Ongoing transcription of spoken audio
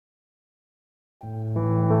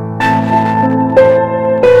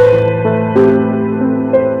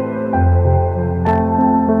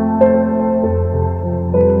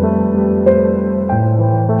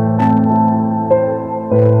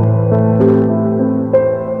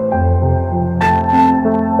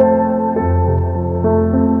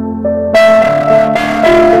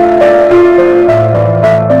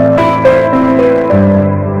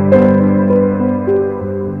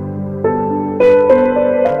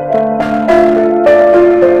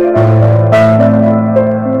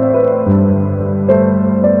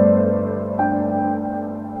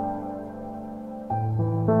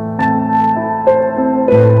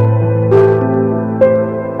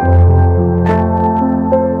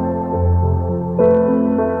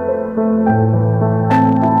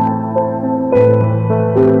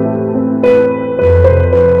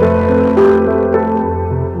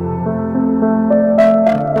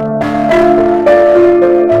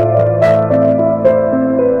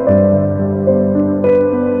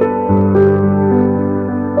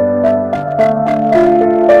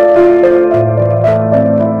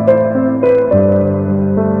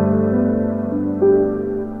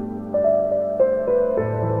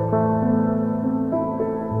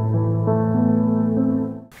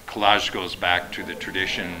Collage goes back to the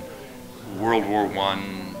tradition, World War I,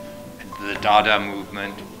 the Dada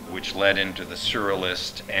movement, which led into the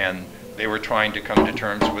Surrealist, and they were trying to come to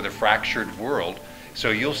terms with a fractured world. So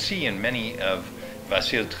you'll see in many of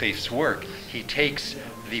VASILE Trif's work, he takes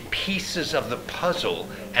the pieces of the puzzle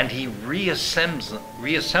and he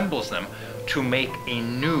reassembles them to make a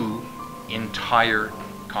new entire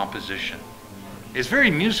composition. It's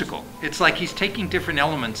very musical. It's like he's taking different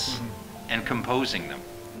elements and composing them.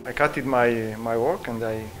 I cutted my work and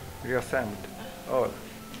I reassembled all.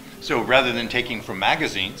 So rather than taking from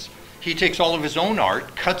magazines, he takes all of his own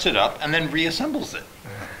art, cuts it up, and then reassembles it.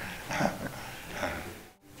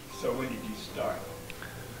 So when did you start?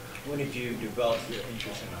 When did you develop your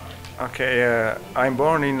interest in art? Okay, I'm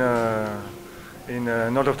born in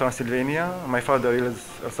north of Transylvania. My father is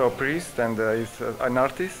also a priest and is an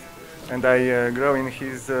artist, and I grew in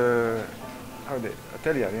his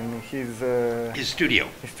atelier, in his studio.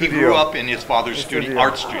 He grew up in his father's studio,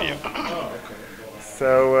 art studio. Oh, okay.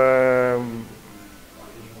 So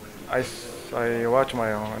I watch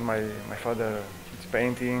my father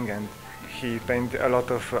painting, and he painted a lot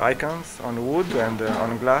of icons on wood and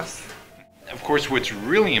on glass. Of course, what's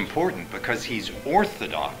really important, because he's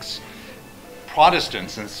Orthodox,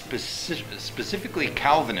 Protestants, and specifically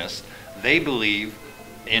Calvinists, they believe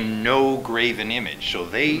in no graven image. So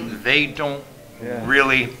they don't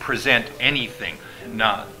really present anything.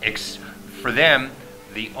 Now, for them,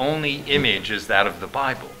 the only image is that of the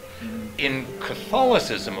Bible. In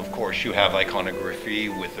Catholicism, of course, you have iconography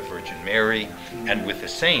with the Virgin Mary and with the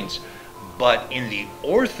saints, but in the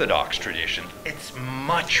Orthodox tradition, it's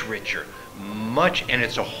much richer, and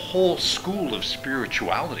it's a whole school of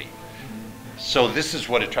spirituality. So this is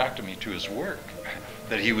what attracted me to his work,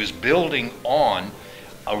 that he was building on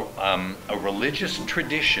a religious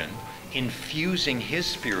tradition, infusing his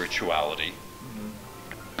spirituality,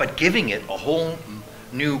 but giving it a whole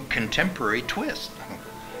new contemporary twist.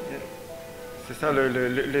 C'est ça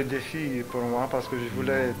le défi pour moi, parce que je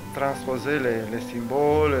voulais transposer les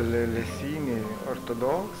symboles, les signes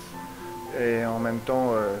orthodoxes, et en même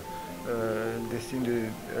temps les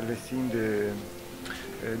signes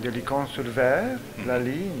de l'icône sur verre, la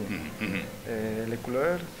ligne, et les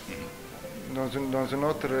couleurs, dans une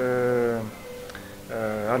autre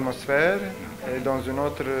atmosphère et dans un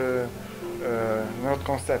autre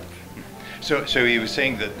concept. So he was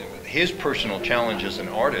saying that his personal challenge as an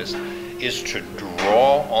artist is to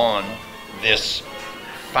draw on this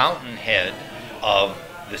fountainhead of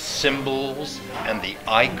the symbols and the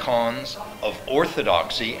icons of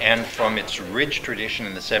Orthodoxy and from its rich tradition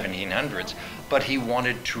in the 1700s, but he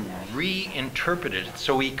wanted to reinterpret it,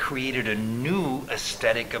 so he created a new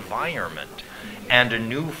aesthetic environment and a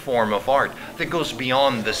new form of art that goes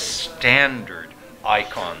beyond the standard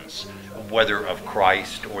icons, whether of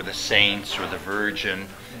Christ or the saints or the Virgin.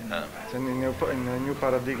 It's a new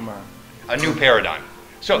paradigm. A new paradigm.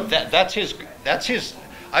 So that's his,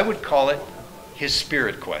 I would call it his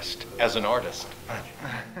spirit quest as an artist.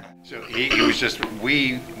 So he was just,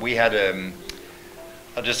 we had a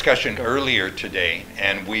discussion earlier today,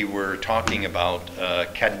 and we were talking about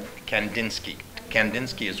Kandinsky.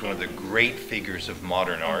 Kandinsky is one of the great figures of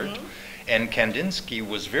modern art, and Kandinsky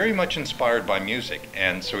was very much inspired by music.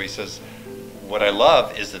 And so he says, what I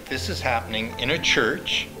love is that this is happening in a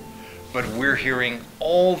church, but we're hearing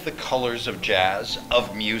all the colors of jazz,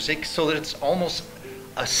 of music, so that it's almost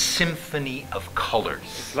a symphony of colors.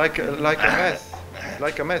 It's like a mass. It's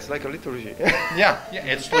like a mass, like a liturgy. Yeah,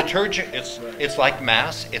 it's liturgy. It's like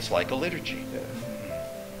mass. It's like a liturgy. Yes.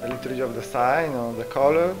 The liturgy of the sign, or the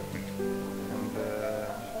color. And,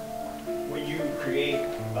 when you create,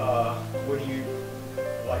 what do you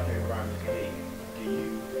like the environment to be?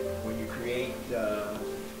 When you create,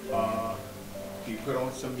 do you put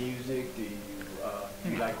on some music? Do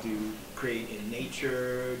you like to create in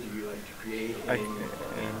nature? Do you like to create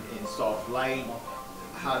in soft light?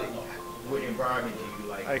 What environment do you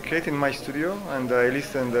like? I create in my studio and I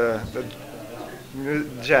listen the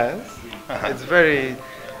jazz. It's very.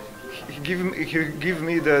 He give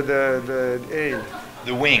me The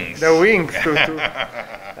wings. The wings to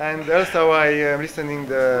and also I am listening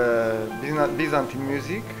the Byzantine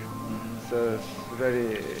music. So it's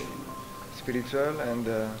very spiritual, and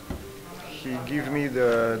he give me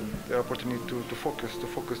the opportunity to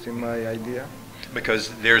focus in my idea. Because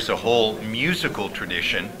there's a whole musical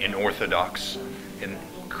tradition in Orthodox, in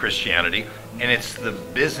Christianity, and it's the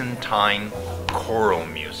Byzantine choral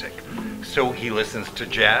music. So he listens to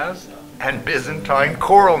jazz and Byzantine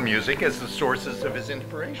choral music as the sources of his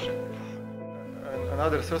inspiration.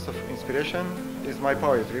 Another source of inspiration is my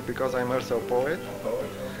poetry, because I'm also a poet,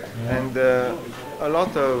 and a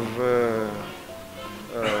lot of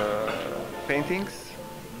paintings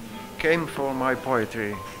came from my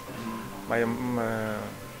poetry. The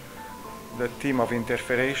theme of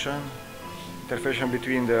interference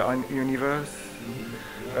between the universe.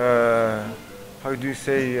 How do you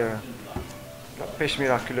say? Pêche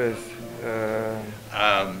miraculeuse.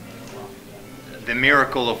 The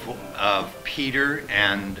miracle of Peter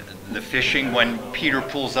and the fishing, when Peter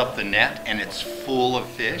pulls up the net and it's full of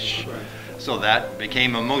fish. So that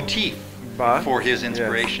became a motif for his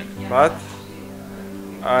inspiration. Yes. But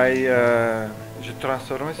je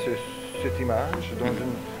transforme cette image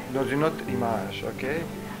dans une autre image. Okay,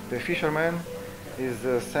 the fisherman is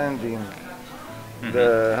sending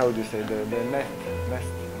the, how do you say, the net.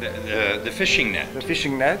 The fishing net. The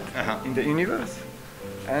fishing net in the universe,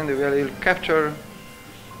 and he'll capture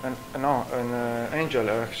an angel,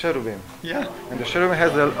 a cherubim. Yeah. And the cherubim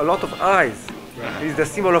has a lot of eyes. It's the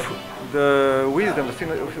symbol of the wisdom, the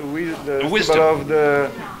symbol of the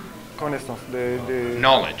connaissance, the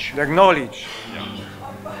knowledge. The knowledge. Yeah.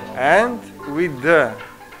 And with the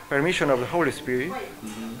permission of the Holy Spirit,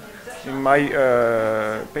 in my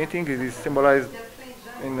painting, it is symbolized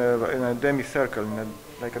in a semicircle.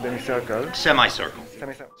 Semicircle.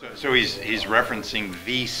 So he's referencing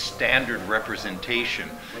the standard representation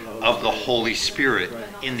of the Holy Spirit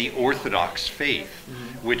in the Orthodox faith,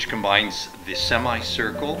 which combines the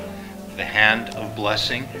semicircle, the hand of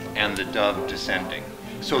blessing, and the dove descending.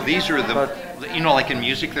 So these are like in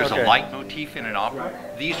music, there's a leitmotif in an opera.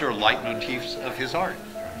 These are leitmotifs of his art.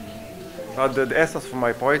 But the essence of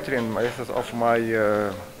my poetry and the essence of my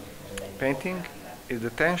painting is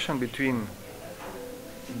the tension between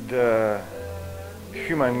the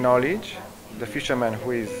human knowledge, the fisherman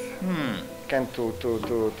who is can to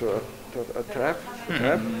a trap,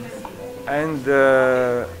 and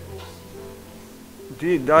the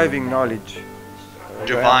diving knowledge,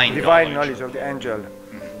 divine knowledge of the angel,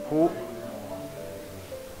 who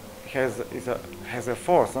has a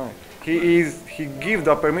force. He gives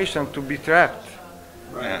the permission to be trapped,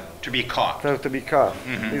 to be caught. To be caught.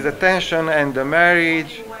 Is the tension and the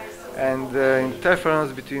marriage and the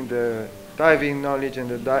interference between the divine knowledge and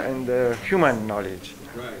the human knowledge.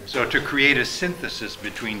 Right. So to create a synthesis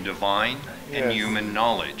between divine and human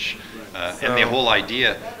knowledge. And the whole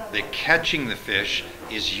idea that catching the fish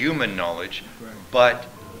is human knowledge, but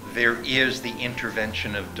there is the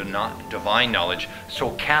intervention of divine knowledge.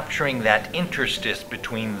 So capturing that interstice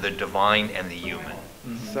between the divine and the human.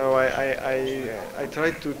 So I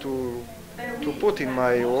try to put in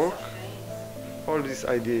my work all this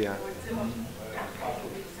idea.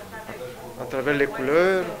 À travers les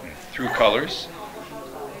couleurs, through colors,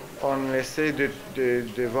 on essaie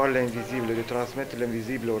de voir l'invisible, de transmettre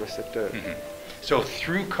l'invisible au récepteur. So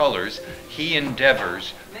through colors, he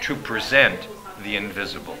endeavors to present the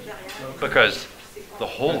invisible, because the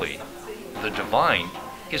holy, the divine,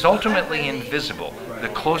 is ultimately invisible. The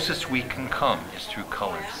closest we can come is through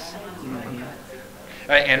colors.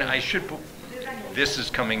 And this is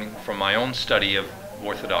coming from my own study of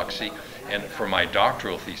Orthodoxy and for my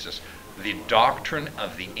doctoral thesis. The doctrine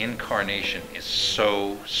of the incarnation is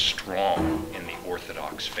so strong in the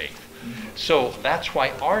Orthodox faith. So that's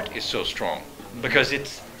why art is so strong, because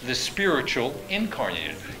it's the spiritual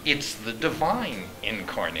incarnated. It's the divine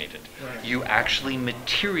incarnated. Right. You actually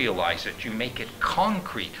materialize it. You make it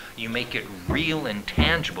concrete. You make it real and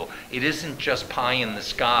tangible. It isn't just pie in the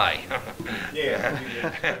sky. Yeah.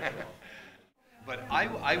 But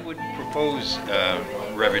I would propose,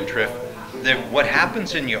 Reverend Triff, that what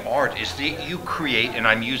happens in your art is that you create, and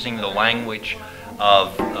I'm using the language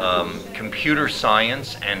of computer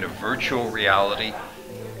science and of virtual reality,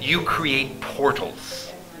 you create portals.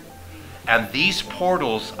 And these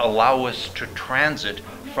portals allow us to transit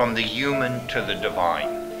from the human to the divine.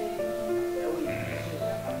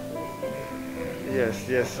 Yes,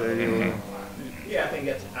 yes. Yeah, I think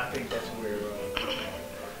that's where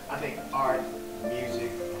I think art,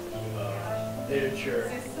 music,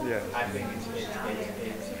 literature. Yeah. I think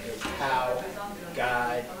it's how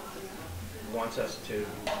God wants us to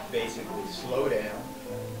basically slow down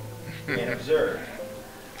and observe.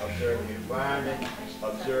 Observe the environment,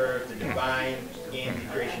 observe the divine in the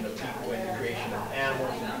creation of people, in the creation of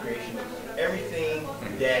animals, in the creation of everything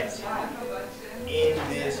that's in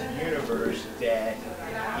this universe that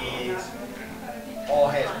is all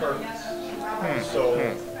has purpose. So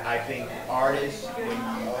I think artists, when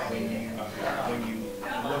you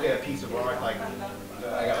look at a piece of art, like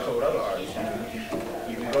I've told other artists,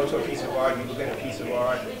 you can go to a piece of art, you look at a piece of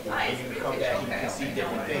art, and you can come back and you can see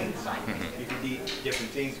different things. You can see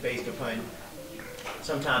different things based upon,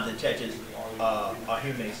 sometimes it touches a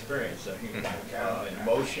human experience, an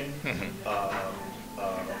emotion,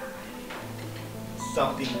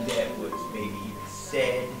 something that was maybe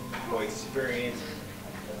said or experienced,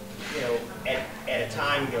 you know, at a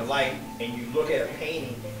time in your life, and you look at a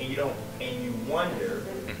painting and you wonder,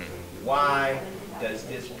 why does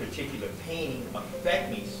this particular painting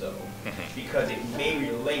affect me so? Because it may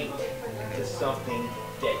relate to something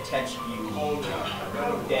that touched you,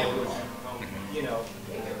 that was, you know,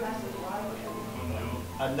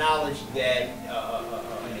 a knowledge that,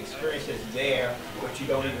 an experience that's there, but you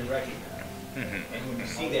don't even recognize. And when you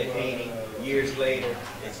see that painting years later,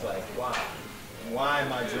 it's like, wow. Why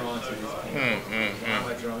am I drawn to this painting? Why am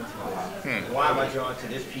I drawn to this? Why am I drawn to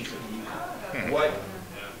this piece of music? What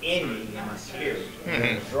in me, in my spirit,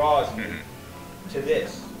 draws me to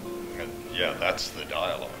this? Yeah, that's the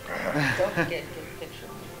dialogue. Don't forget to take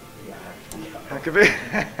a picture.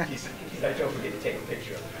 She said, don't forget to take a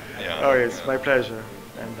picture of it. Yeah. Oh, it's my pleasure,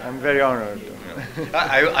 and I'm very honored. Yeah.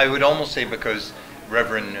 I would almost say, because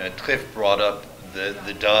Reverend Triff brought up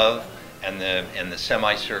the dove and the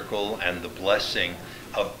semicircle and the blessing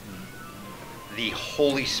of the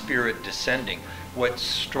Holy Spirit descending. What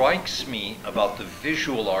strikes me about the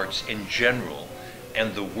visual arts in general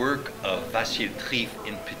and the work of VASILE TRIF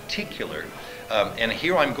in particular, and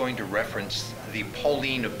here I'm going to reference the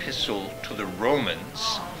Pauline epistle to the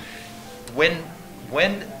Romans, when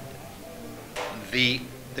the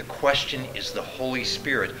question is the Holy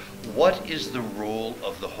Spirit, what is the role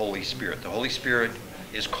of the Holy Spirit? The Holy Spirit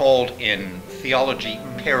is called in theology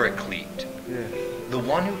Paraclete, the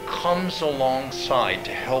one who comes alongside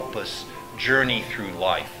to help us journey through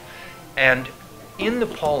life. And in the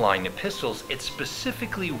Pauline epistles, it's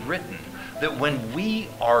specifically written that when we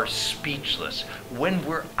are speechless, when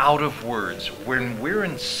we're out of words, when we're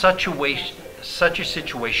in such a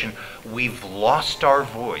situation we've lost our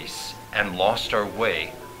voice and lost our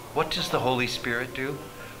way, what does the Holy Spirit do?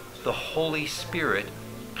 The Holy Spirit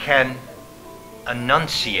can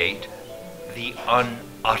enunciate the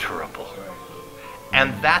unutterable.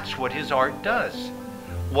 And that's what his art does.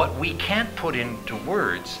 What we can't put into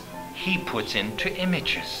words, he puts into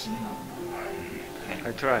images.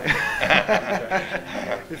 I try.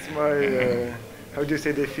 It's my, how do you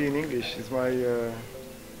say défi in English? It's my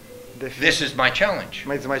défi. This is my challenge.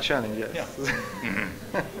 It's my challenge, yes. Yeah.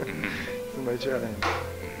 It's my challenge.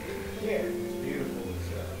 Yeah, it's beautiful.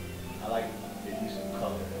 I like the use of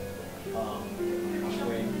color.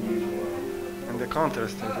 And the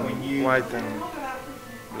contrast When between you white and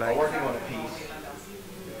black. working on a piece,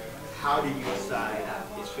 how do you decide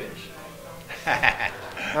it's finished?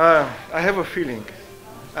 I have a feeling.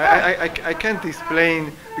 I can't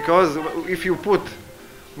explain, because if you put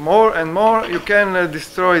more and more, you can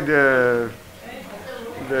destroy the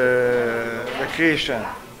creation.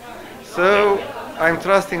 So I'm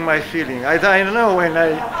trusting my feeling. I don't know when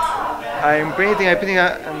I'm painting,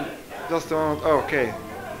 and just don't. Oh, okay,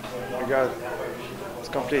 I got it. It's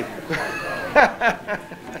complete.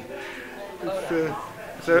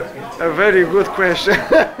 It's a very good question.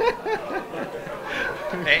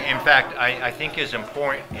 In fact, I think his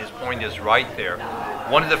point is right there.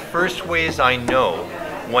 One of the first ways I know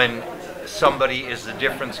when somebody is the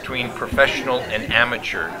difference between professional and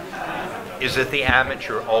amateur is that the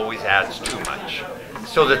amateur always adds too much,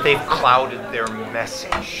 so that they've clouded their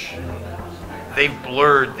message. They've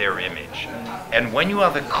blurred their image. And when you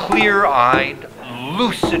have a clear-eyed,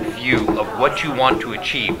 lucid view of what you want to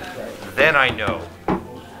achieve, then I know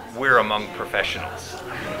we're among professionals.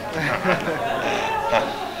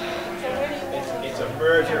 It's a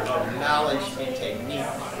merger of knowledge and technique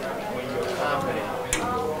when you're confident in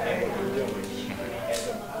what you're doing, as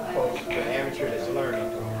opposed to an amateur that's learning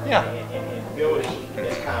and building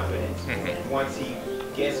his confidence. Once he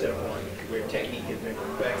gets a point where technique has been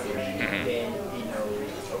perfected, then he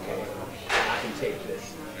knows, okay, I can take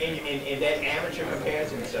this. And that amateur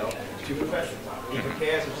compares himself to professionals. He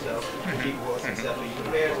compares himself to people who are successful. He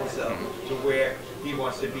compares himself to where he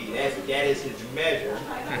wants to be. That is his measure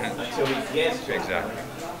until he gets to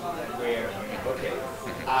where, okay,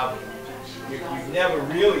 you've never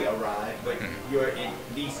really arrived, but you're at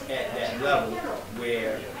least at that level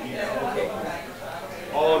where, you know, okay,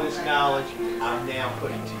 all this knowledge I'm now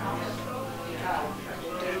putting to use.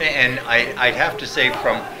 And I'd have to say,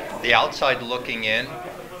 from the outside looking in,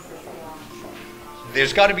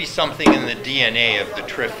 there's got to be something in the DNA of the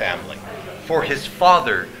Triff family for his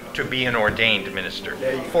father to be an ordained minister,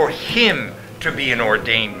 for him to be an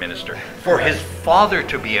ordained minister, for his father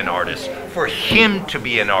to be an artist, for him to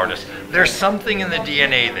be an artist. There's something in the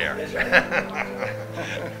DNA there.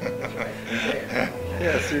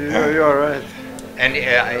 Yes, you're right. And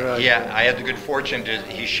I had the good fortune to,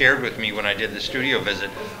 he shared with me when I did the studio visit,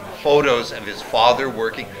 photos of his father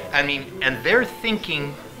working. I mean, and they're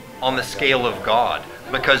thinking on the scale of God,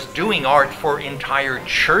 because doing art for entire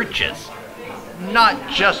churches, not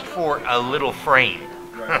just for a little frame.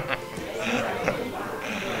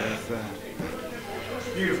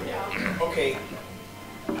 Beautiful. Okay,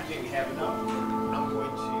 I think we have enough. I'm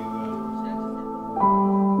going to